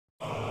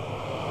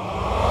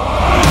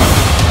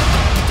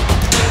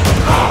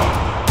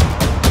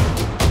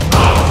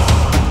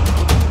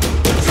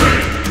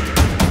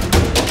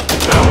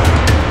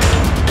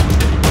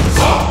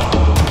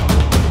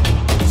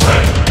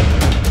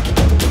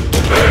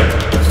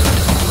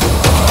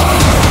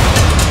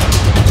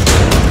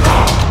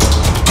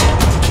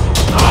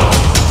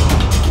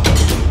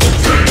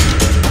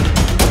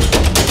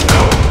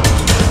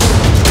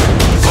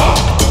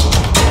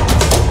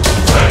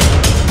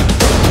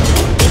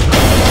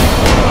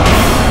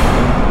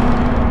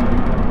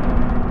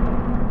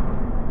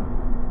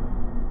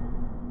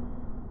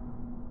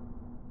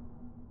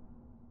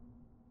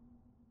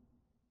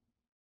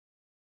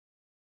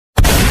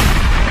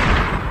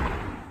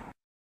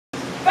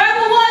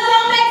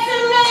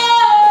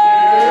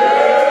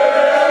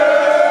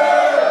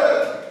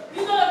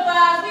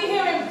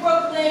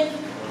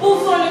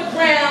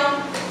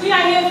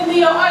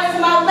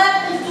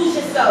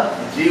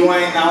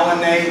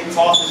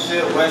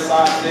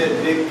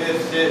shit, big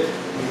fish shit.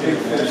 Big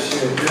fish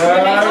shit.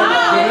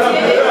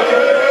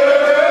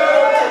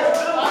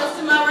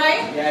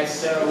 Yes,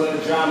 sir, with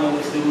the drama,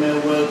 with the mill,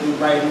 with the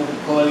right, with the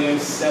calling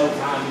himself,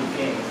 how you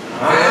can.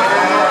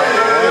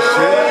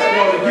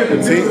 Give the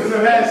music to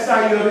that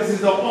side, yo. This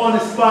is the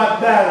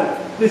on-the-spot battle.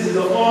 This is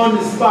the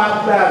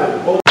on-the-spot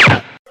battle.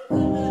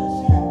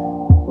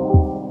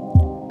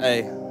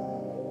 Hey.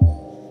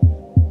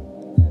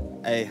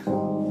 Hey.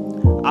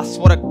 I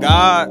swear to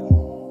God.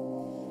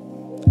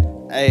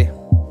 Hey.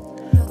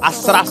 I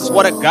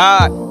swear to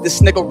God, this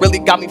nigga really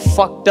got me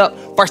fucked up.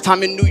 First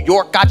time in New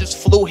York, I just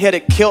flew here to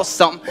kill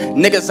something.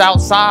 Niggas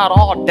outside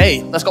all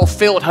day, let's go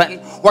field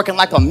hunting. Working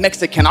like a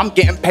Mexican, I'm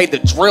getting paid to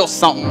drill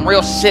something.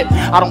 Real shit,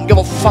 I don't give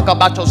a fuck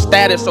about your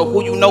status or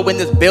who you know in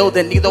this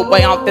building. Either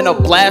way, I'm finna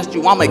blast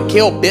you, I'ma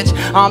kill, bitch.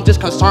 I'm just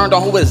concerned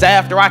on who is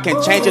after. I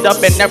can change it up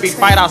in every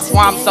fight, I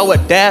swear I'm so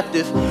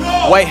adaptive.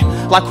 Wait,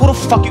 like who the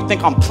fuck you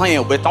think I'm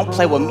playing with? Don't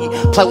play with me,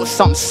 play with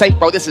something safe,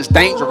 bro. This is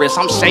dangerous,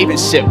 I'm shaving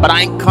shit, but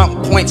I ain't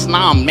cutting points,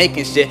 now I'm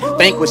making shit,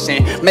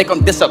 vanquishing, make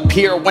them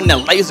disappear when the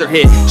laser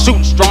hit.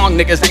 Shooting strong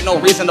niggas, ain't no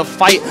reason to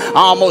fight. I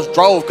almost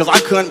drove cause I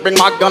couldn't bring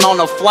my gun on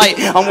the flight.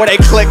 I'm where they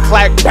click,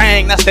 clack,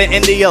 bang, that's the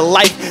end of your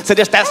life. So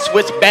just that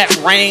switchback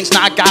range,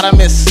 now I got them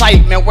in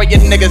sight. Man, where your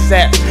niggas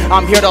at?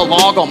 I'm here to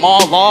log them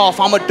all off,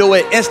 I'ma do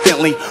it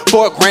instantly.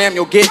 For a gram,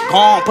 you'll get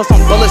gone. Put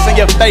some bullets in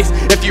your face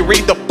if you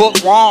read the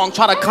book wrong.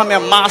 Try to come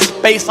in my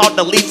space, I'll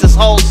delete his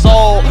whole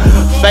soul.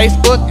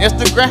 Facebook,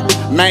 Instagram,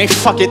 man,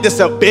 fuck it, this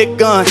a big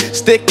gun.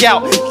 Stick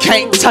out,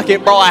 can't tuck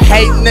it, bro. I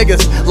hate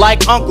niggas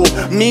like Uncle.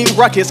 Me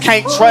ruckus,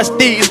 can't trust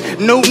these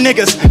new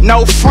niggas,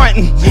 no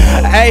frontin'.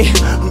 Hey,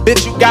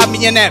 bitch, you got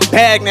me in that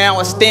bag now.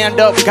 A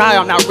stand-up guy,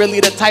 I'm not really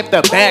the type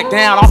to back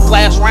down. I'll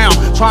flash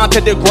round, trying to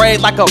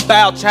degrade like a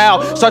foul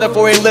child. Started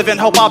for a living,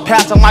 hope I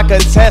pass them like a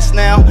test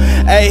now.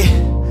 Hey,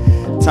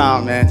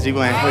 Tom, man,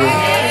 G-Wayne, please.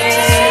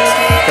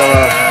 Come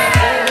on.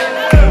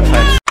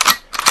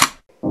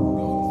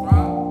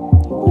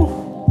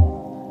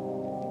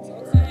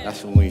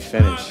 That's when we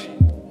finish.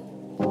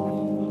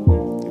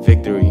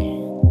 Victory.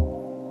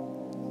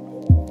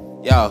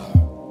 Yo,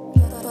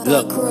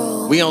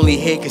 look, we only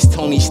here cause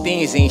Tony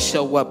Steens ain't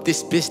show up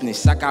this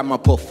business. I got my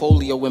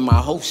portfolio in my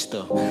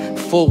holster.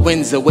 Full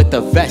Windsor with the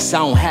vest, I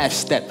don't half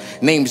step.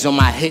 Names on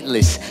my hit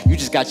list, you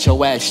just got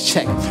your ass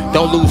checked.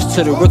 Don't lose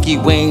to the rookie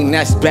wing,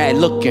 that's bad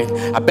looking.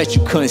 I bet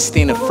you couldn't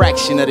stand a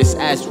fraction of this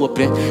ass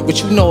whooping.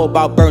 What you know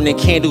about burning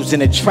candles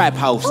in a trap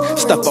house?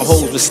 Stuffing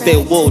holes with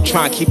steel wool,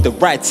 trying to keep the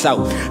rats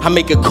out. I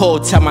make a call,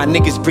 tell my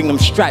niggas bring them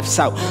straps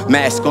out.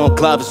 Mask on,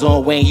 gloves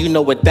on, Wayne, you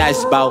know what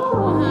that's about.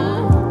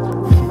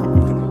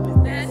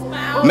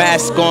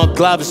 Mask on,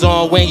 gloves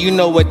on, when you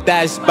know what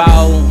that's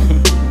about.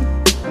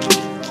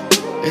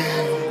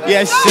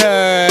 Yes,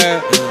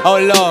 sir. Oh,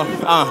 Lord.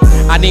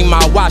 I need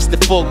my watch to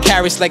full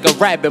carrots like a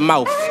rabbit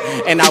mouth.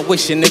 And I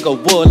wish a nigga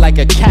would like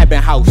a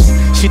cabin house.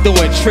 She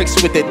doing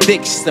tricks with the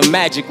dicks, the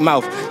magic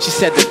mouth. She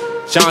said the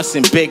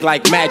Johnson big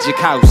like Magic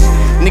House.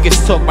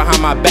 Niggas talk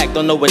behind my back,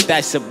 don't know what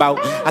that's about.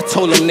 I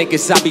told them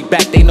niggas I'll be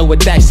back, they know what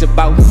that's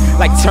about.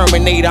 Like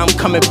Terminator, I'm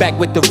coming back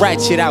with the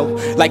ratchet out.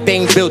 Like they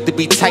ain't built to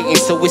be Titan,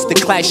 so what's the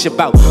clash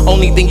about?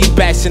 Only thing you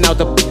bashing out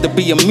to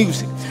be a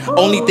music.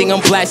 Only thing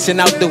I'm blasting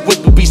out the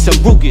whip will be some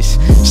Rugas.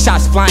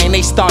 Shots flying,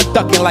 they start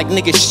ducking like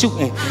niggas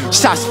shooting.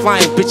 Shots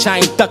flying, bitch, I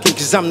ain't ducking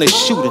cause I'm the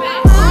shooter.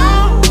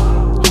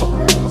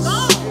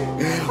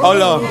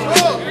 Hold on,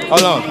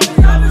 hold on.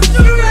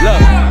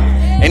 Look.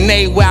 And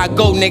everywhere I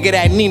go, nigga,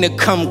 that Nina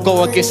come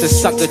go against a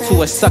sucker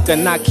to a sucker,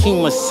 not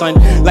Kima, son.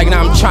 Like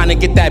now I'm trying to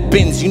get that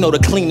Benz, you know the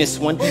cleanest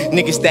one.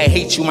 Niggas that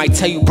hate you might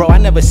tell you, bro, I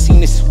never seen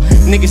this one.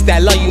 Niggas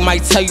that love you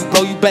might tell you,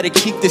 bro, you better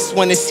keep this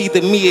one. It's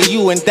either me or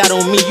you, and that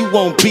don't mean you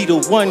won't be the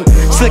one.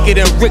 Slicker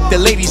than Rick, the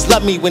ladies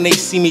love me when they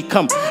see me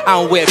come.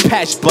 I don't wear a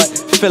patch, but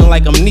feeling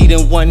like I'm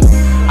needing one.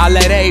 I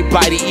let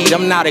everybody eat,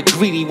 I'm not a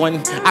greedy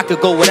one. I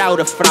could go without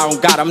a frown,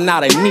 God, I'm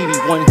not a needy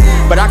one.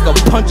 But I could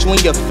punch you in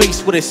your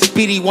face with a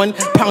speedy one.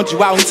 Pound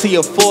you out until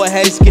your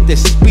foreheads get the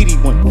speedy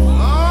one.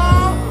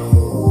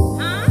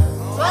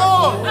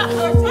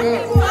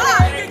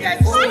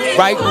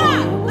 Right?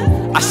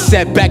 I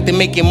sat back to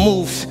making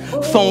moves.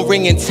 Phone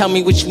ring and tell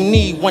me what you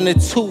need, 1 or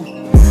 2.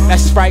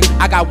 That's right,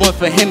 I got one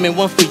for him and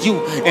one for you.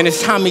 And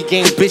it's homie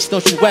game, bitch,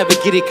 don't you ever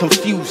get it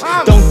confused.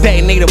 Don't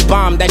detonate a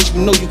bomb that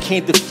you know you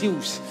can't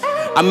defuse.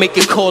 I make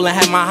a call and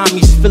have my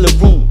homies fill a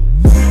room.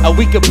 Or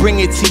we could bring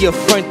it to your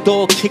front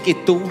door, kick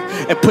it through,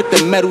 and put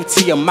the metal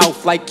to your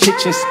mouth like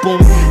kitchen spoon.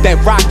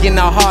 That rock in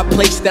a hard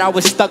place that I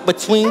was stuck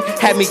between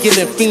had me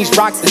giving fiends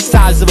rock the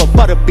size of a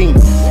butter bean.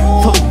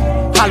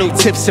 Hollow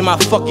tips in my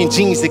fucking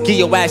jeans to give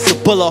your ass a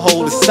bullet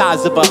hole the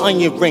size of an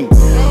onion ring.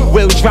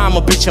 Real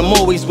drama, bitch, I'm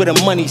always with a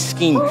money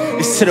scheme.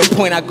 It's to the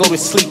point I go to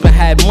sleep and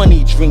have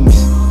money dreams.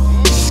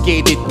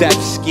 Scared to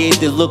death, scared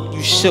to look,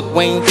 you shook,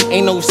 Wayne.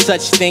 Ain't no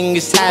such thing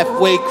as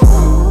halfway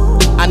cool.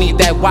 I need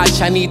that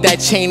watch, I need that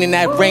chain and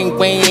that ring.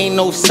 Wayne, ain't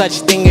no such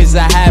thing as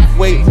a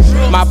halfway.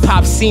 My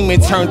pop semen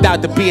turned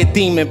out to be a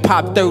demon.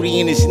 Pop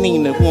 30 in his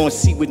Nina. We gon'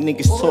 see what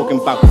niggas talking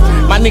about.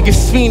 My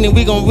niggas fiending,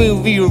 we gon'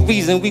 real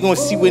reason. We gon'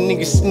 see what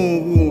niggas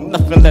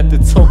nothing left to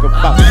talk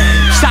about.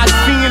 Shots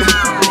fiending.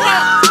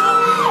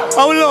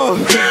 Hold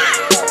on.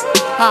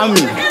 How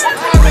me?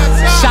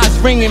 Shots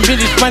ringing,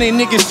 bitches running,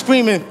 niggas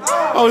screaming.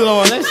 Hold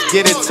on, let's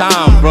get it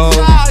time, bro.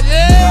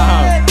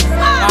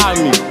 How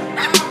me?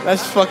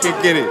 Let's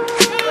fucking get it.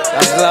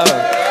 That's love.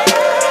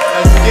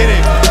 Let's get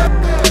it.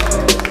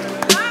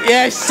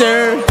 Yes,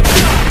 sir.